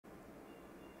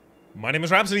My name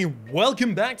is Rhapsody,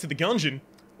 welcome back to the Gungeon,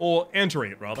 or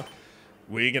entering it rather.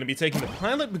 We're going to be taking the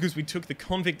pilot because we took the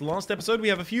convict last episode. We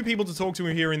have a few people to talk to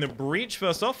here in the breach.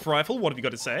 First off, Rifle, what have you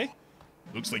got to say?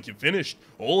 Looks like you've finished.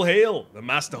 All hail, the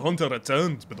Master Hunter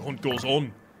returns, but the hunt goes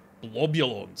on.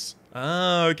 Blobulons.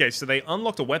 Ah, okay, so they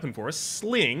unlocked a weapon for us,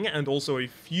 sling, and also a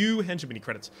few henchman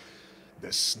credits.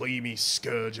 The slimy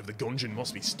scourge of the Gungeon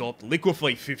must be stopped.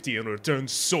 Liquefy 50 and return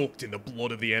soaked in the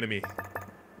blood of the enemy.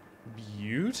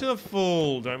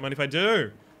 Beautiful. Don't mind if I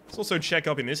do. Let's also check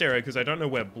up in this area because I don't know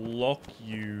where Block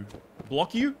you?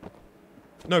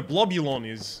 No,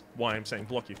 Blobulon is why I'm saying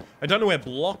block you. I don't know where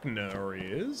Blockner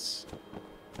is.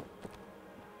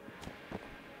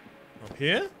 Up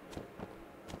here?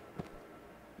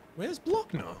 Where's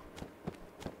Blockner?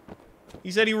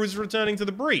 He said he was returning to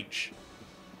the breach.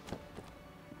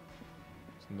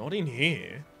 It's not in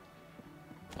here.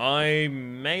 I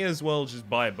may as well just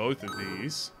buy both of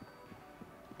these.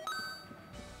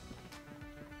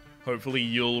 Hopefully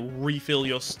you'll refill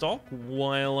your stock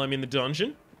while I'm in the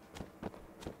dungeon.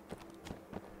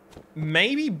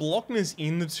 Maybe Blockner's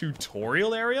in the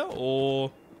tutorial area,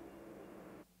 or...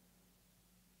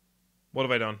 What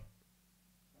have I done?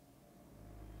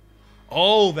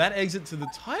 Oh, that exit to the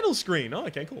title screen. Oh,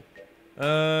 okay, cool.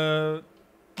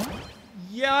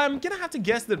 Yeah, I'm gonna have to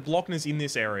guess that Blockner's in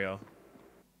this area.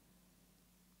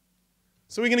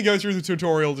 So we're gonna go through the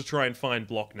tutorial to try and find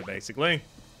Blockner, basically.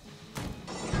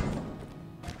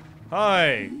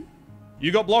 Hi.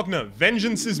 You got Blockner.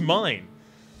 Vengeance is mine.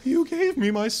 You gave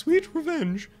me my sweet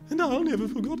revenge, and I'll never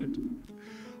forget it.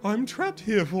 I'm trapped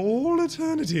here for all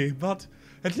eternity, but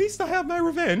at least I have my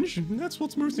revenge, and that's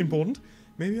what's most important.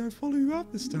 Maybe I'll follow you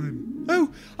out this time. Oh,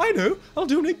 I know. I'll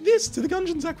donate this to the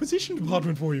Gungeon's acquisition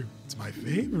department for you. It's my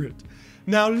favorite.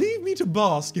 Now leave me to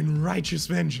bask in righteous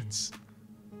vengeance.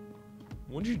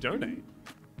 What did you donate?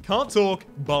 Can't talk,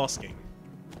 basking.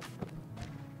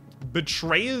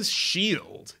 Betrayer's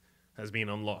Shield has been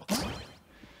unlocked.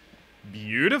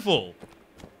 Beautiful.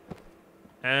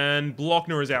 And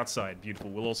Blockner is outside. Beautiful.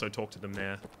 We'll also talk to them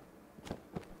there.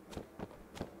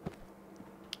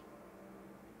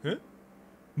 Huh?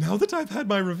 Now that I've had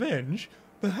my revenge,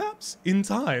 perhaps, in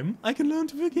time, I can learn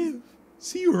to forgive.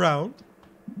 See you around.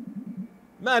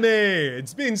 Manny,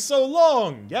 it's been so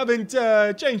long. You haven't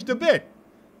changed a bit.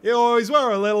 You always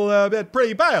were a little bit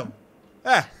pretty pale.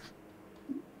 Ah.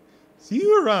 See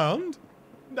you around. ...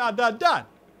 I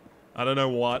don't know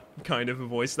what kind of a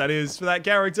voice that is for that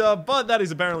character, but that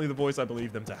is apparently the voice I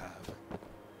believe them to have.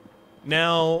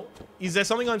 Now, is there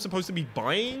something I'm supposed to be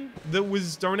buying that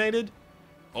was donated?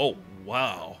 Oh,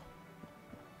 wow.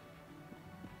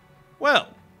 Well.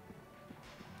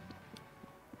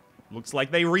 Looks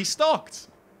like they restocked.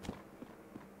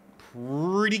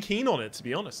 Pretty keen on it, to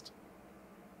be honest.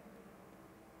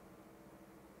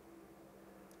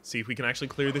 See if we can actually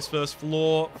clear this first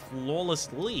floor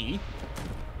flawlessly.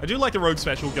 I do like the Rogue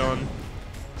Special Gun.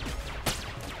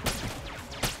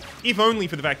 If only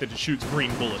for the fact that it shoots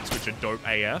green bullets, which are dope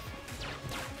AF.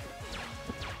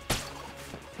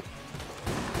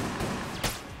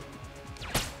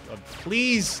 God,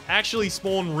 please actually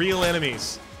spawn real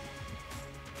enemies.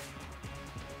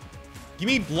 Give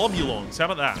me Blobulons, how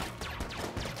about that?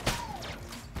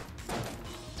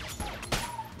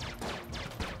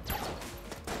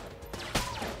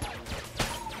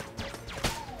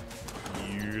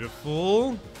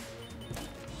 Beautiful.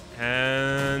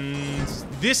 And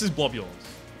this is Blobulons.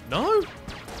 No?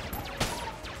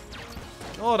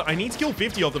 God, I need to kill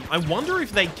 50 of them. I wonder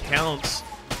if they count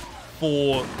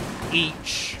for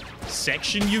each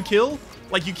section you kill.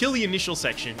 Like, you kill the initial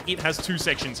section, it has 2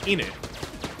 sections in it.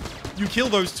 You kill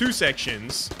those 2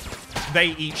 sections, they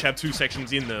each have 2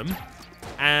 sections in them,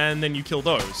 and then you kill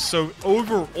those. So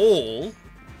overall,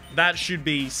 that should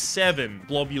be 7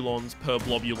 Blobulons per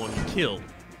Blobulon you kill.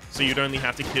 So you'd only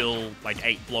have to kill, like,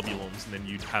 8 Blobulons, and then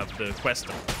you'd have the quest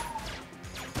done.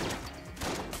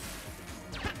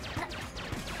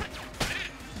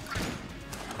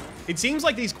 It seems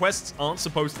like these quests aren't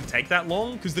supposed to take that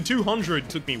long, because the 200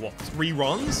 took me, what, 3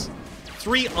 runs?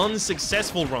 3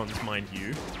 unsuccessful runs, mind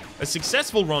you. A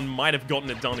successful run might have gotten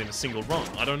it done in a single run.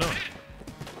 I don't know.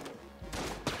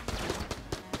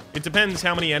 It depends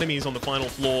how many enemies on the final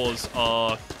floors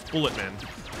are bullet men.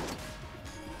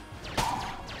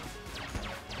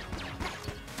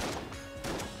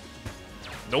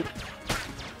 Nope.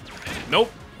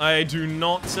 Nope. I do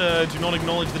not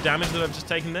acknowledge the damage that I've just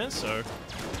taken there, so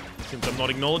since I'm not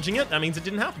acknowledging it, that means it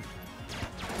didn't happen.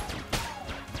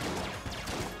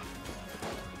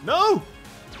 No!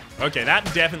 Okay, that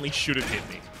definitely should have hit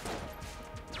me.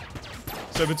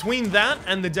 So between that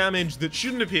and the damage that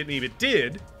shouldn't have hit me but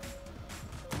did,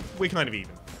 we're kind of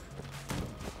even.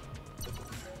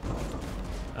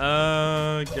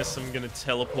 Guess I'm gonna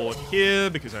teleport here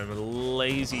because I'm a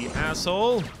lazy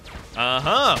asshole.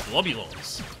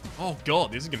 Globulons. Oh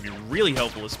god, this is gonna be really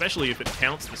helpful, especially if it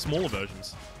counts the smaller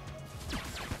versions.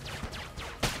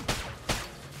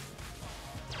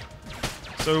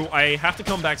 So I have to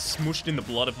come back smooshed in the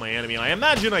blood of my enemy. I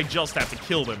imagine I just have to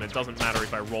kill them. It doesn't matter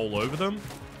if I roll over them.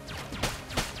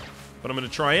 But I'm gonna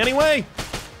try anyway.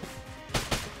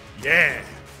 Yeah.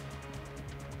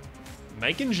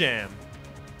 Making jam.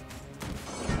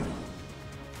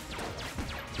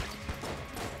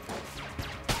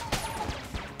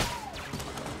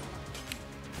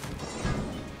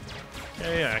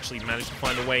 Okay, I actually managed to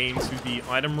find a way into the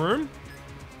item room.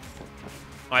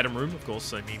 Item room, of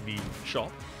course, I mean the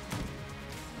shop.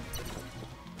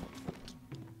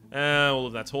 All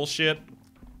of that's horseshit.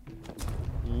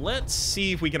 Let's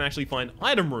see if we can actually find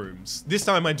item rooms. This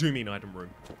time I do mean item room.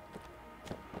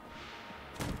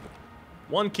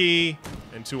 1 key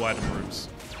and 2 item rooms.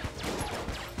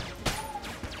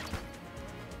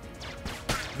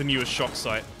 The newest shock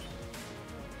site.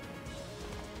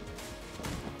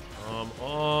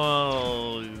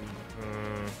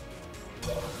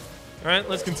 Alright,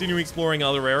 let's continue exploring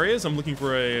other areas. I'm looking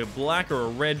for a black or a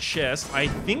red chest. I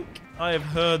think I've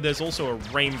heard there's also a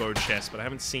rainbow chest, but I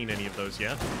haven't seen any of those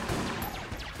yet.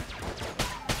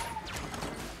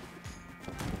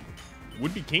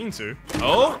 Would be keen to.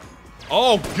 Oh!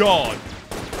 Oh, God!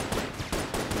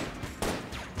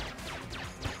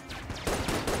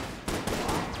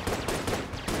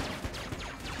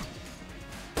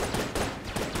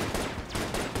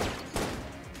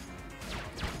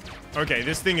 Okay,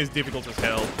 this thing is difficult as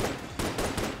hell.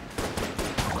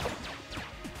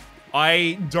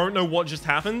 I don't know what just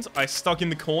happened. I stuck in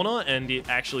the corner, and it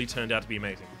actually turned out to be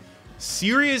amazing.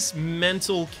 Serious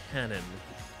mental cannon.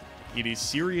 It is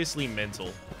seriously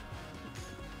mental.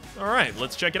 Alright,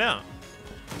 let's check it out.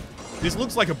 This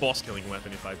looks like a boss-killing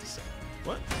weapon, if I have to say.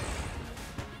 What?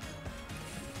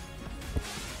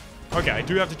 Okay, I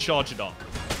do have to charge it up.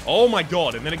 Oh my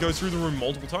god, and then it goes through the room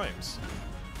multiple times.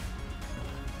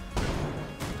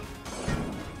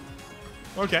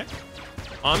 Okay.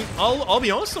 I'll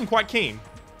be honest, I'm quite keen.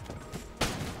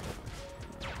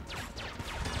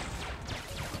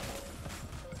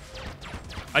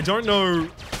 I don't know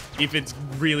if it's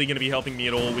really going to be helping me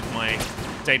at all with my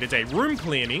day-to-day room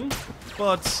cleaning,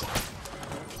 but,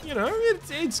 you know,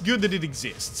 it's good that it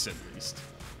exists, at least.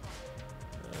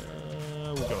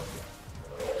 We'll go here.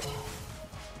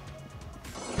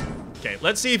 Okay,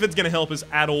 let's see if it's going to help us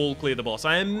at all clear the boss.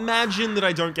 I imagine that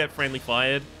I don't get friendly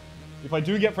fired. If I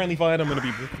do get friendly fired, I'm going to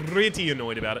be pretty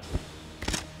annoyed about it.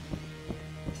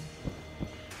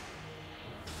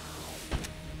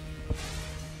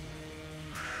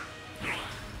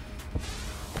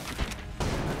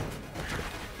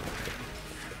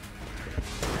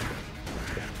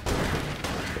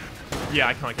 Yeah,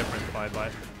 I can't get friendly fired by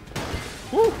it.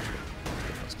 Woo!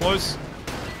 That's close.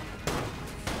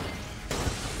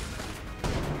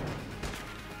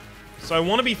 So I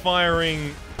want to be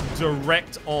firing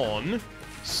direct on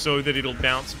so that it'll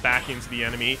bounce back into the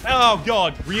enemy. Oh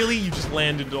god, really? You just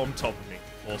landed on top of me.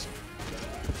 Awesome.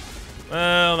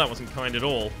 Well, that wasn't kind at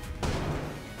all.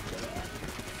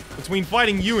 Between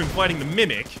fighting you and fighting the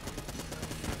Mimic,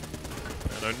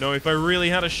 I don't know if I really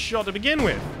had a shot to begin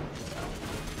with.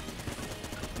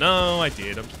 No, I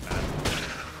did. I'm just bad.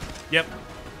 Yep.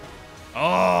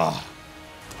 Oh.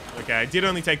 Okay, I did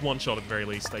only take one shot at the very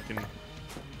least. I can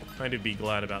kind of be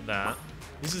glad about that.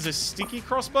 This is a sticky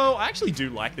crossbow. I actually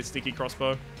do like the sticky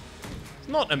crossbow. It's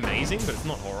not amazing, but it's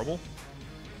not horrible.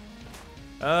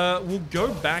 We'll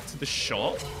go back to the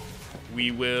shop.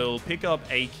 We will pick up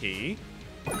a key.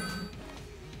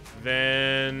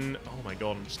 Then... oh my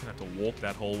god, I'm just gonna have to walk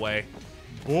that whole way.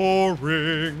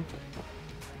 Boring.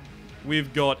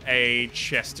 We've got a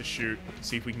chest to shoot.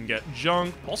 See if we can get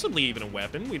junk. Possibly even a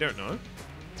weapon. We don't know.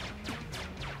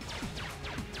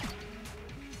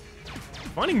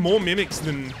 Finding more mimics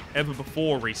than ever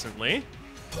before recently.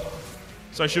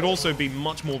 So I should also be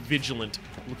much more vigilant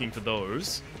looking for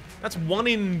those. That's one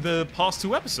in the past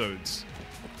 2 episodes.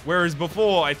 Whereas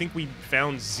before, I think we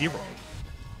found 0.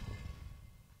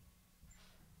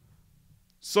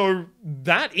 So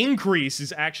that increase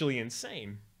is actually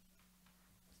insane.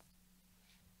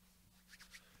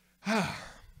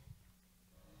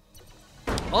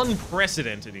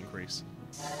 Unprecedented increase.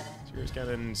 Serious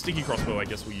cannon, sticky crossbow, I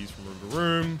guess we'll use from room to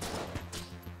room.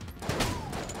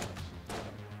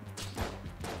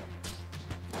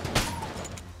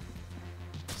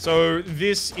 So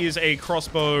this is a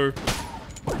crossbow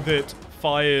that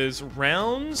fires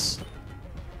rounds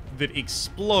that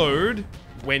explode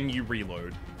when you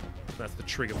reload. That's the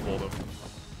trigger for them.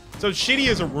 So it's shitty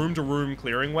as a room-to-room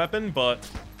clearing weapon, but,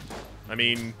 I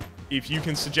mean, if you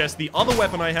can suggest the other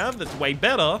weapon I have that's way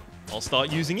better, I'll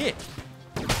start using it.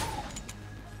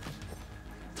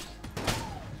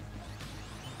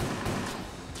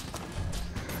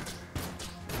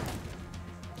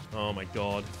 Oh my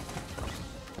god.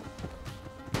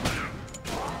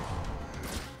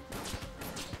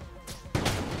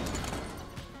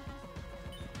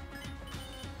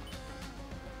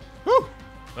 Whew!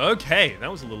 Okay,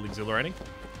 that was a little exhilarating.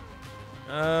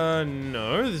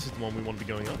 No, this is the one we want to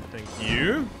be going up. Thank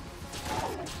you.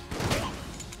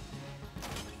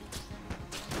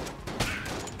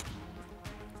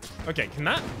 Okay, can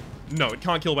that? No, it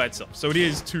can't kill by itself. So it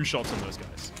is 2 shots on those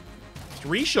guys.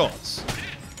 3 shots.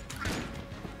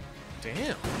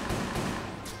 Damn.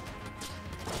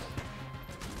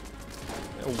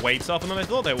 They're way tougher than I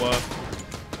thought they were.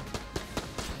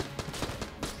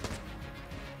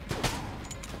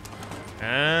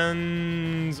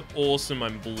 And awesome,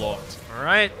 I'm blocked.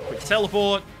 Alright, quick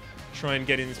teleport. Try and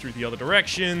get in through the other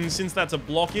direction. Since that's a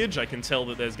blockage, I can tell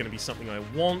that there's going to be something I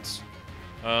want.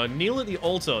 Kneel at the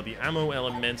altar, the ammo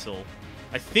elemental.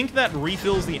 I think that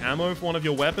refills the ammo for one of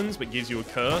your weapons, but gives you a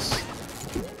curse.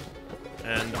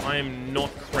 And I am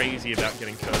not crazy about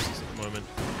getting curses at the moment.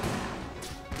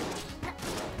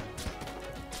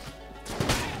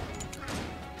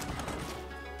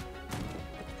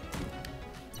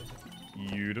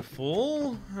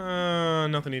 Beautiful.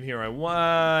 Nothing in here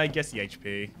I guess the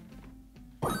HP.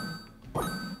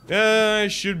 I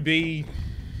should be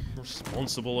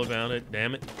responsible about it,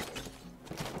 damn it.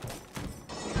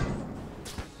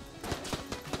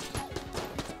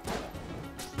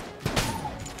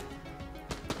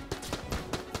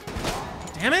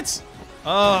 Damn it!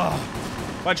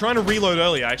 Oh. By trying to reload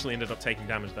early, I actually ended up taking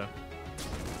damage though.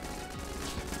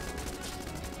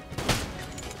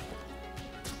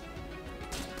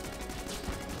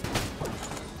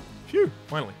 Phew,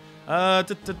 finally.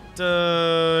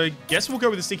 Guess we'll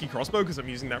go with the sticky crossbow because I'm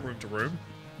using that room to room.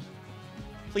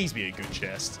 Please be a good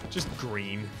chest. Just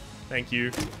green. Thank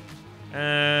you.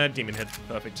 Demon head.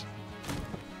 Perfect.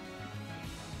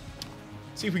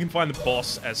 See if we can find the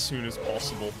boss as soon as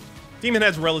possible. Demon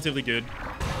head's relatively good.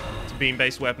 It's a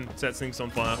beam-based weapon. Sets things on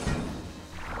fire.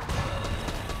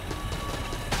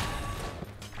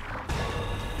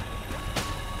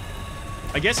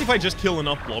 I guess if I just kill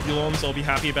enough globulons, I'll be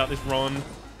happy about this run.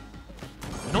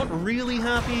 Not really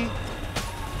happy.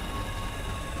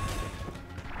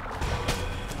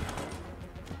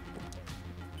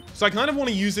 So I kind of want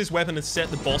to use this weapon to set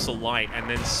the boss alight and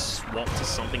then swap to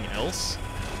something else.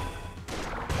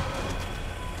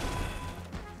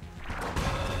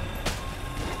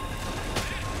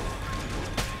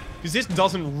 Because this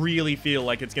doesn't really feel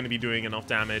like it's going to be doing enough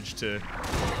damage to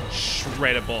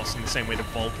shred a boss in the same way the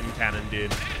Vulcan cannon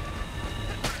did.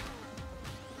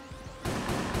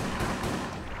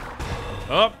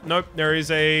 Oh, nope, there is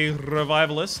a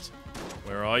revivalist.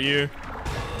 Where are you?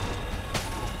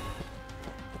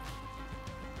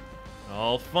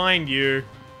 I'll find you.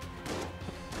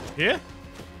 Here?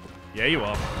 Yeah, you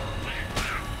are.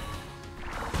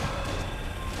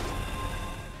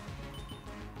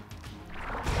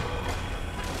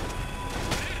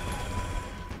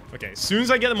 Okay, as soon as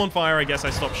I get them on fire, I guess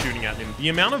I stop shooting at them. The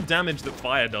amount of damage that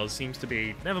fire does seems to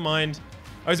be... Never mind.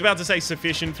 I was about to say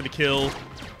sufficient for the kill,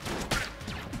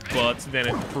 but then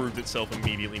it proved itself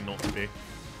immediately not to be.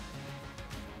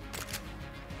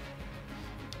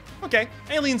 Okay,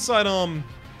 alien sidearm.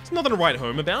 It's nothing to write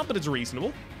home about, but it's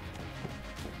reasonable.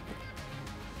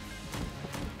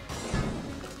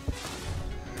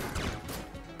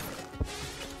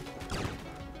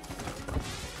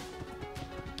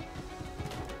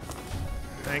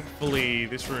 Thankfully,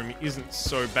 this room isn't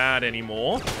so bad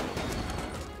anymore.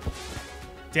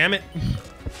 Damn it.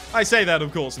 I say that,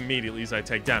 of course, immediately as I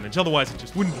take damage. Otherwise, it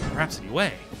just wouldn't be the Rhapsody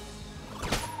way.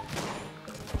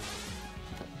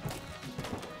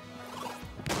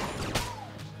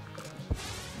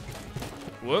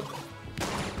 Whoop. Pop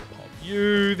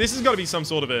you. This has got to be some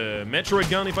sort of a Metroid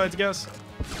gun, if I had to guess.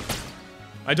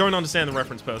 I don't understand the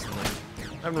reference personally.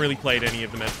 I haven't really played any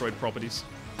of the Metroid properties.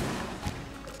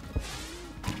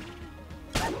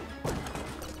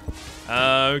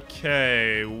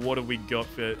 Okay, what have we got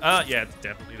for... yeah, it's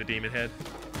definitely the demon head.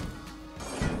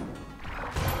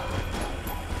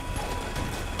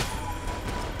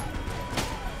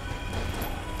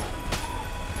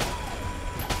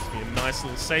 Be a nice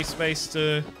little safe space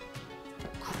to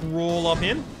crawl up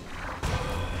in.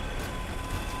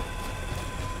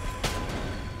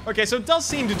 Okay, so it does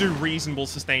seem to do reasonable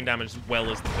sustained damage as well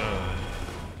as the burn.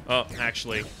 Oh,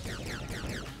 actually,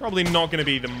 probably not going to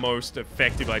be the most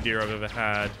effective idea I've ever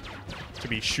had to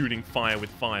be shooting fire with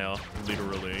fire,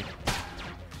 literally.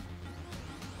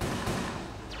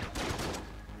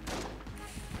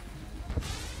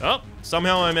 Oh,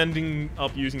 somehow I'm ending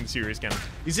up using the serious cannon.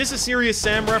 Is this a Serious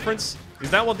Sam reference? Is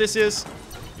that what this is?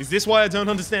 Is this why I don't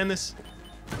understand this?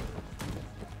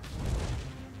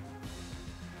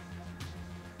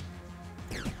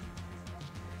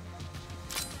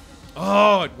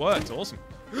 Oh, it worked. Awesome.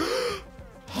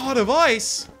 Heart of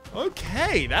Ice?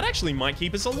 Okay, that actually might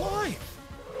keep us alive.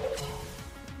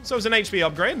 So it's an HP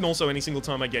upgrade, and also any single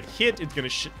time I get hit, it's going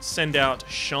to send out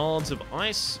shards of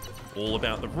ice all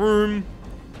about the room.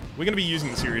 We're going to be using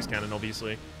the serious cannon,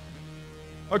 obviously.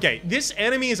 Okay, this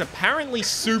enemy is apparently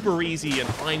super easy, and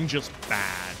I'm just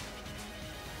bad.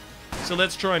 So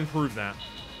let's try and prove that.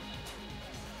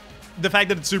 The fact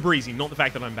that it's super easy, not the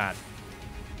fact that I'm bad.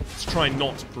 Let's try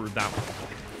not to prove that one.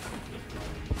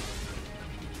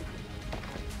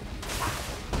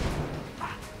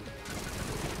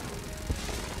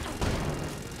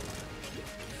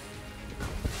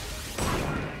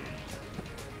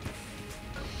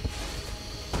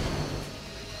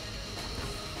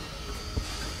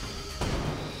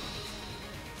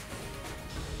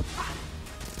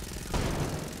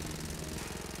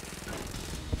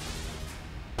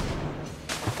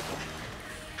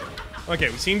 Okay,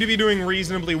 we seem to be doing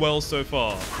reasonably well so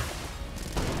far.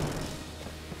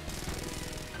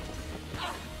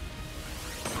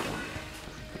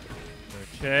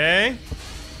 Okay.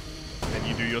 Then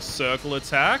you do your circle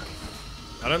attack.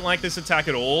 I don't like this attack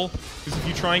at all, because if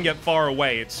you try and get far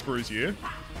away, it screws you.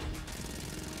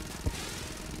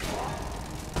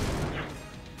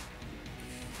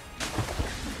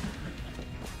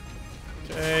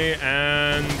 Okay,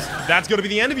 and that's got to be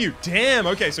the end of you. Damn,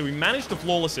 okay, so we managed to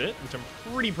flawless it, which I'm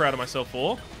pretty proud of myself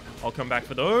for. I'll come back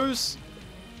for those.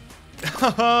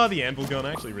 Haha, the anvil gun.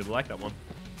 I actually really like that one.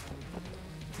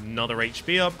 Another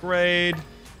HP upgrade.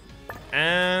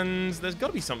 And there's got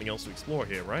to be something else to explore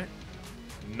here, right?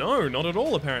 No, not at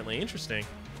all, apparently. Interesting.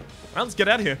 All right, let's get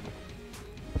out of here.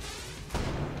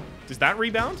 Does that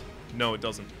rebound? No, it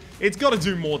doesn't. It's got to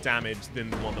do more damage than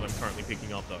the one that I'm currently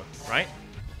picking up, though, right?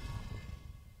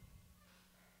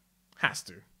 Has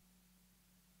to.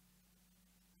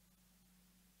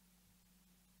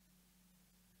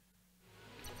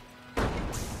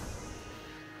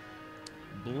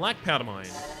 Black powder mine.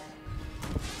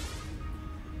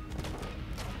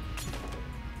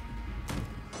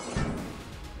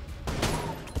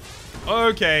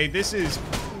 Okay, this is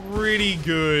pretty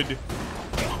good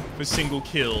for single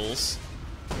kills.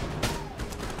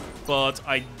 But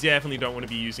I definitely don't want to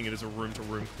be using it as a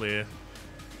room-to-room clear.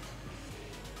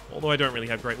 Although I don't really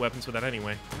have great weapons for that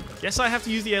anyway. Guess I have to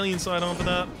use the alien sidearm for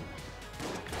that.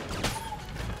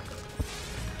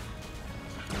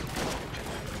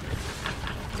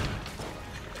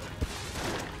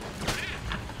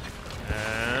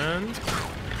 And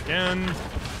again.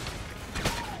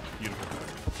 Beautiful.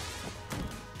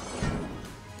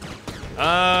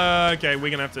 Okay,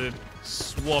 we're gonna have to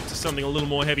swap to something a little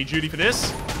more heavy duty for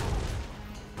this.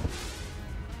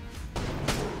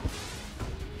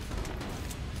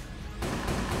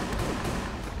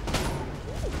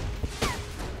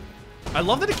 I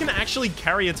love that it can actually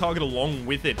carry a target along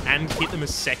with it and hit them a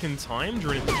second time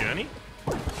during the journey.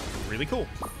 Really cool.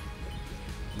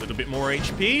 A little bit more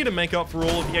HP to make up for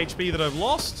all of the HP that I've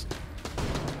lost.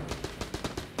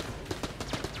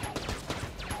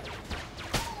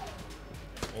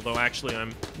 Although, actually,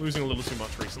 I'm losing a little too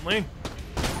much recently.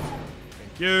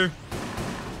 Thank you.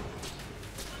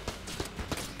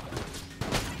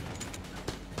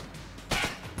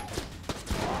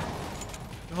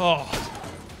 Oh.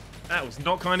 That was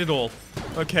not kind at all.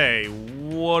 Okay,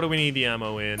 what do we need the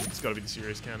ammo in? It's gotta be the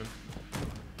serious cannon.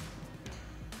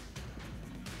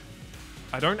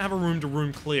 I don't have a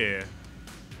room-to-room clear.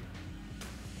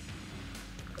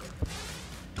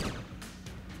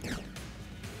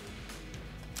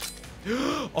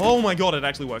 Oh my god, it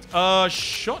actually worked.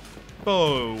 Shot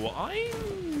bow.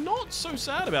 I'm not so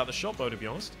sad about the shot bow, to be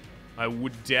honest. I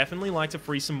would definitely like to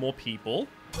free some more people.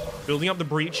 Building up the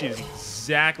breach is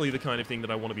exactly the kind of thing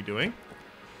that I want to be doing.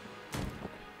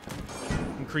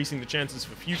 Increasing the chances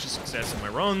for future success in my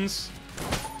runs.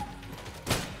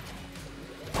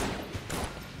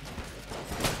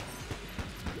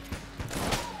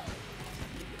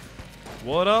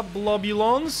 What up,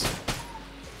 Blobulons?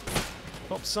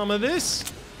 Pop some of this.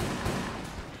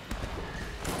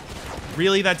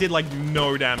 Really? That did, like,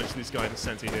 no damage to this guy in the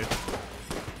sense he did.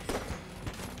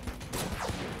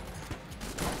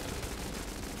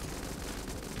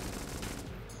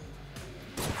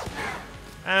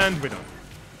 And we're done.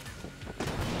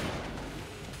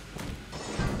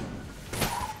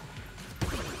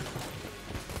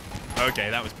 Okay,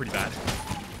 that was pretty bad.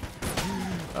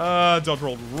 Dodge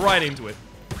rolled right into it.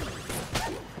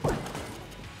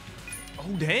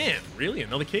 Oh, damn. Really?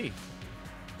 Another key.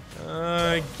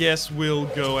 I guess we'll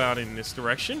go out in this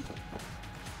direction.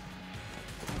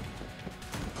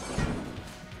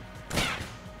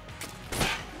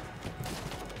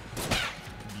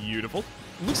 Beautiful.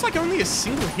 Looks like only a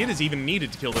single hit is even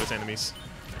needed to kill those enemies.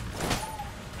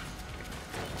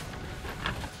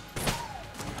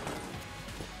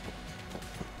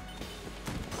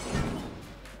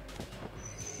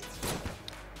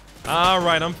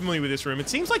 Alright, I'm familiar with this room. It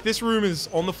seems like this room is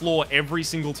on the floor every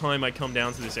single time I come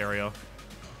down to this area.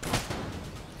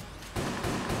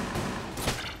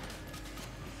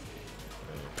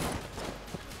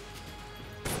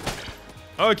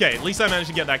 Okay, at least I managed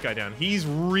to get that guy down. He's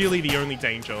really the only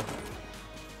danger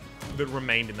that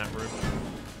remained in that room.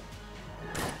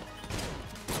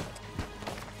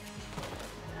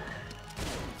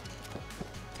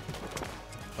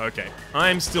 Okay,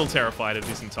 I'm still terrified of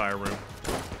this entire room.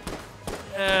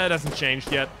 It hasn't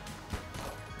changed yet.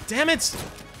 Damn it!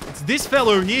 It's this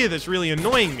fellow here that's really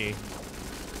annoying me.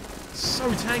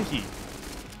 So tanky.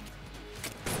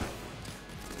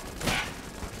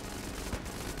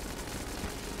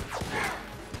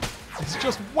 There's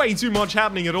just way too much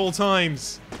happening at all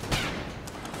times.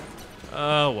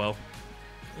 Oh, well.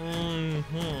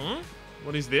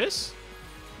 What is this?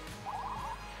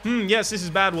 Yes, this is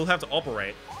bad. We'll have to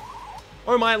operate.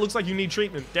 Oh my, it looks like you need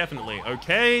treatment. Definitely.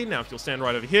 Okay, now if you'll stand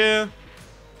right over here.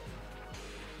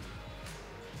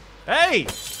 Hey!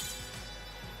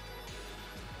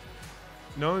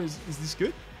 No, is this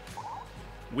good?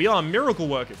 We are miracle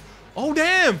workers. Oh,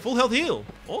 damn! Full health heal.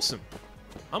 Awesome.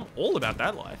 I'm all about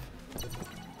that life.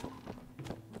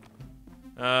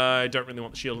 I don't really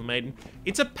want the Shield of the Maiden.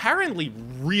 It's apparently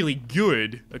really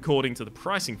good, according to the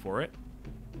pricing for it.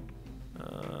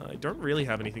 I don't really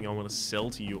have anything I want to sell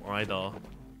to you either.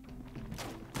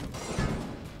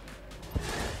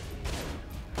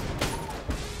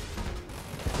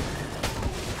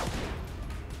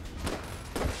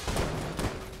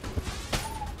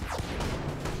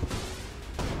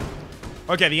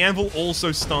 Okay, the anvil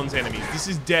also stuns enemies. This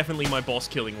is definitely my boss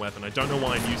killing weapon. I don't know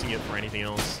why I'm using it for anything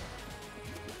else.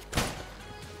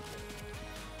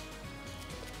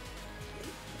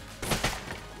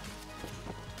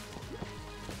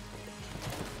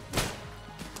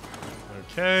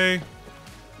 Okay.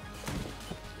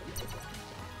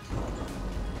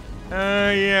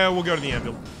 Yeah, we'll go to the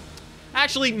anvil.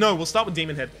 Actually, no, we'll start with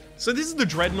Demon Head. So this is the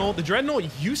Dreadnought. The Dreadnought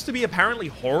used to be apparently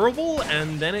horrible,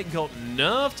 and then it got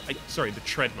nerfed. Sorry, the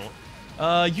Treadnought.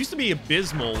 Used to be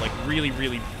abysmal, like really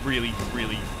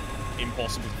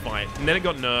impossible to fight. And then it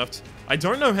got nerfed. I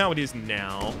don't know how it is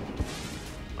now.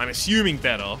 I'm assuming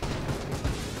better.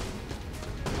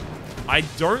 I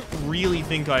don't really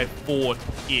think I fought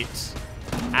it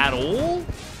at all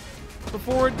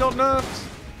before it got nerfed.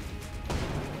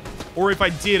 Or if I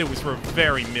did, it was for a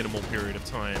very minimal period of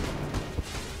time.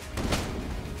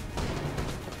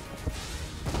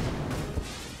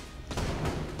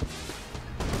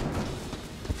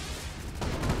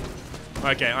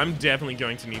 Okay, I'm definitely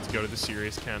going to need to go to the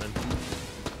serious cannon.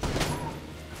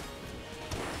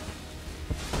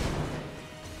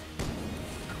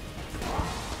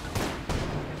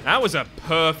 That was a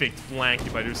perfect flank,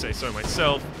 if I do say so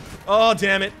myself. Oh,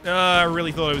 damn it. I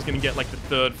really thought I was going to get, like, the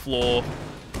third floor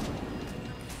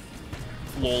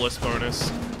flawless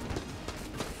bonus.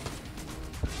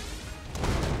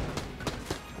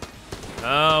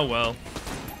 Oh, well.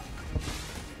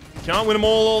 Can't win them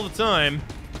all the time.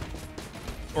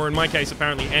 Or in my case,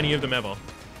 apparently any of them ever.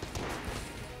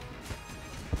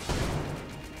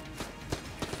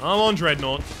 I'm on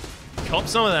Dreadnought. Cop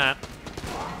some of that.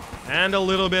 And a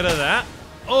little bit of that.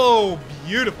 Oh,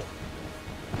 beautiful.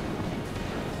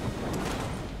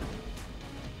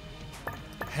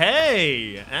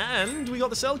 Hey! And we got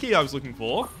the cell key I was looking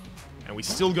for. And we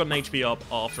still got an HP up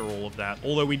after all of that.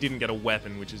 Although we didn't get a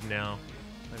weapon, which is now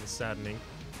kind of saddening.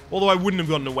 Although I wouldn't have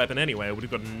gotten a weapon anyway. I would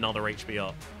have got another HP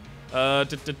up.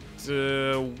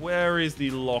 Where is the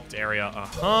locked area?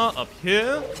 Up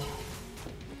here.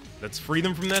 Let's free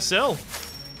them from their cell.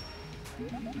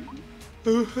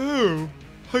 Oh,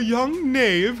 a young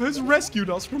knave has rescued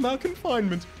us from our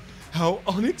confinement. How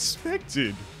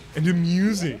unexpected and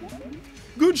amusing.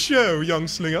 Good show, young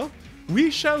slinger. We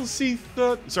shall see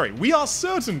we are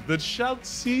certain that shalt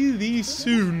see thee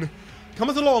soon.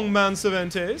 Cometh along, man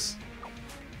Cervantes. ...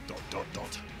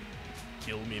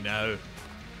 Kill me now.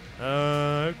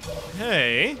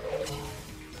 Okay.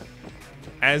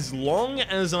 As long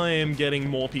as I am getting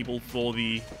more people for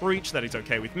the breach, that is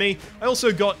okay with me. I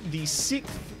also got the 6th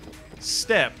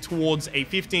step towards a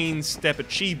 15-step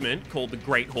achievement called the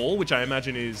Great Hall, which I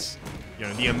imagine is, you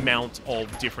know, the amount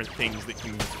of different things that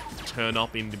can turn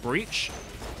up in the breach.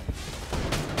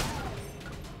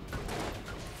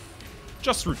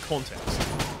 Just through context.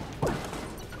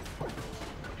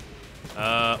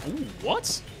 Ooh,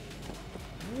 what?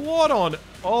 What on...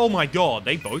 Oh my god,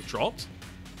 they both dropped?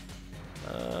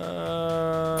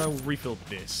 Refill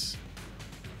this.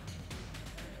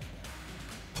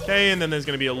 Okay, and then there's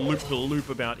going to be a loop-to-loop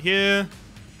about here.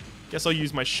 Guess I'll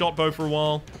use my shot bow for a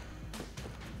while.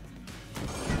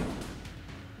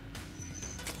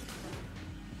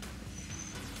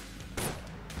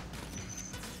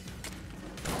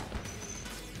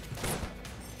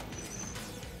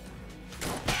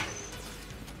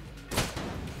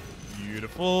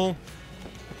 Beautiful.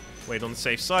 Wait on the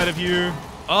safe side of you.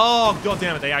 Oh, god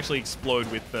damn it, they actually explode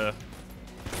with the...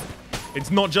 It's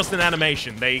not just an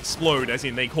animation, they explode, as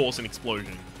in they cause an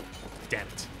explosion. Damn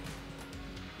it.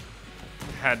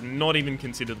 Had not even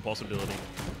considered the possibility.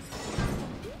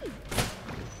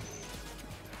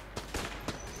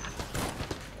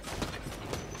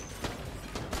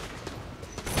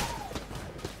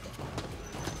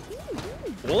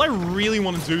 All I really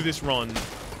want to do this run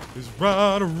is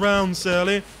ride around,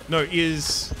 Sally. No,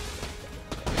 is...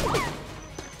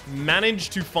 manage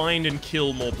to find and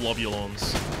kill more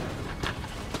Blobulons.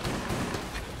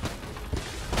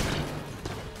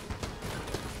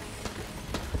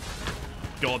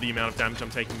 God, the amount of damage I'm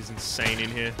taking is insane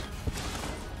in here.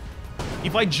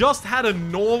 If I just had a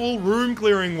normal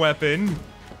room-clearing weapon...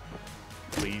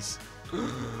 Please.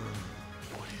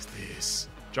 What is this?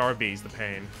 Jar of Bees, the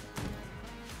pain.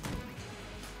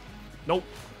 Nope.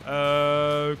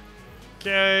 Okay,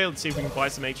 let's see if we can buy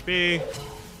some HP.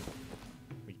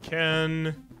 We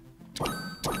can.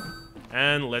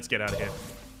 And let's get out of here.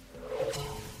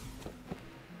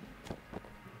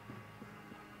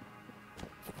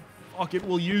 Fuck it,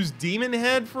 we'll use Demon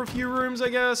Head for a few rooms, I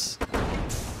guess.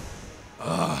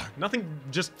 Ugh, nothing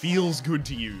just feels good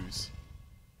to use.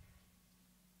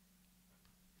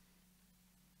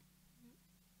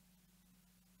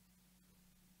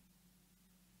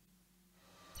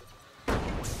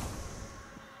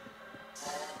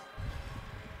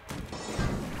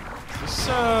 Is this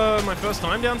my first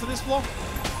time down to this floor? I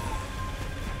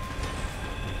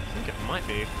think it might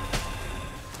be.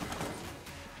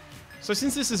 So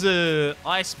since this is a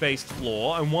ice-based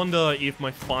floor, I wonder if my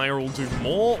fire will do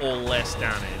more or less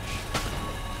damage.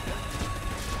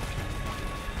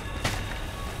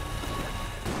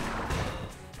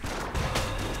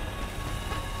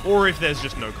 Or if there's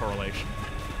just no correlation.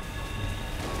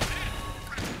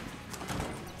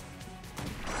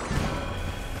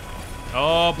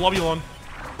 Oh, Blobulon.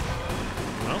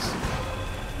 What else?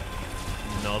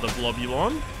 Another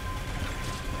Blobulon.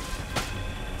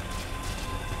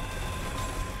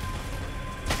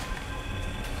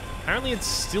 Apparently it's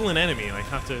still an enemy. I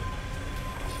have to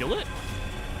kill it?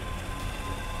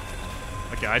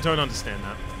 Okay, I don't understand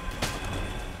that.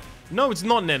 No, it's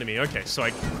not an enemy. Okay, so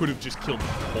I could have just killed the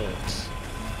corpse.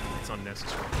 It's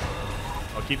unnecessary.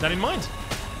 I'll keep that in mind.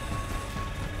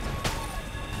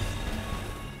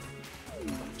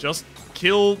 Just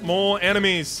kill more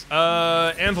enemies.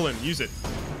 Anvilin, use it.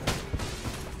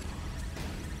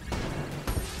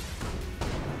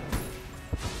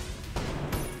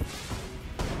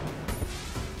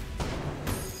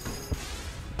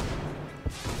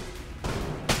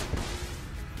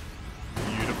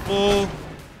 Beautiful.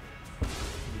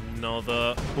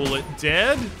 Another bullet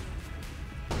dead.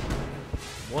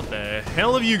 What the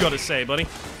hell have you got to say, buddy?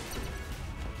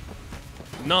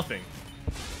 Nothing.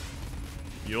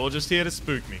 You're just here to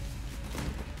spook me.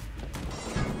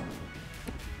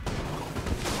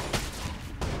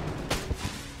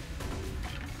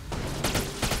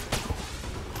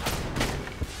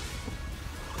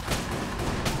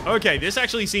 Okay, this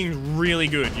actually seems really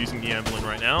good using the Anvilin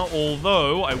right now,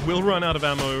 although I will run out of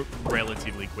ammo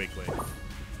relatively quickly.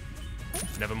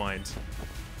 Never mind.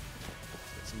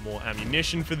 Get some more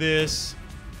ammunition for this.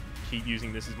 Keep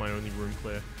using this as my only room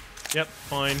clear. Yep,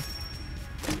 fine.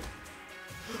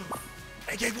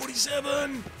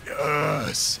 AK-47!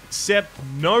 Yes! Except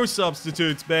no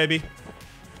substitutes, baby.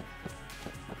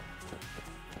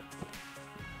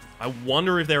 I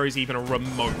wonder if there is even a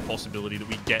remote possibility that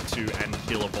we get to and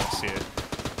kill a boss here.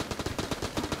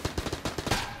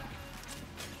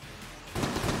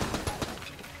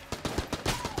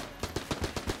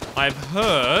 I've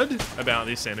heard about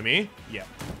this enemy. Yeah.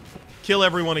 Kill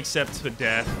everyone except for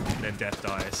Death, and then Death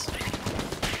dies.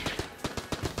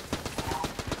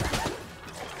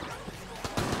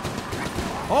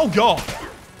 Oh, God.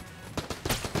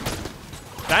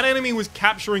 That enemy was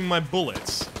capturing my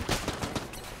bullets.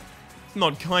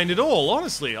 Not kind at all,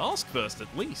 honestly. Ask first,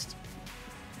 at least.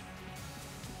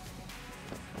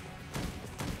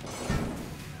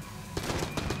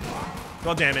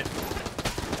 God damn it.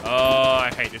 Oh,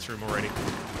 I hate this room already.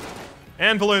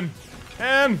 Anvilin!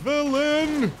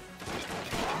 Anvilin!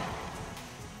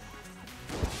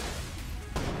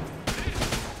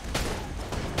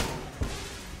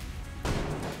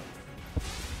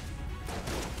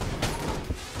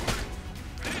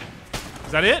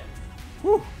 Is that it?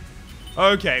 Whew.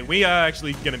 Okay, we are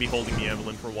actually going to be holding the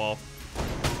Anvilin for a while.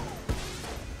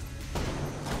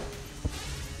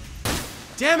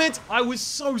 Damn it! I was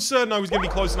so certain I was going to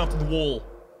be close enough to the wall.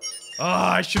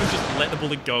 Ah, I should have just let the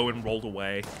bullet go and rolled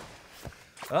away.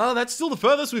 That's still the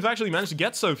furthest we've actually managed to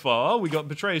get so far. We got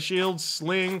Betrayer's Shield,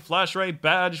 Sling, Flash Ray,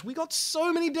 Badge. We got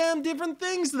so many damn different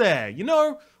things there. You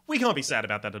know, we can't be sad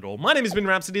about that at all. My name has been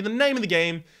Rhapsody. The name of the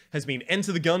game has been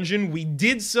Enter the Gungeon. We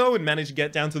did so and managed to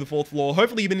get down to the 4th floor.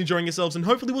 Hopefully you've been enjoying yourselves, and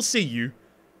hopefully we'll see you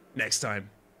next time.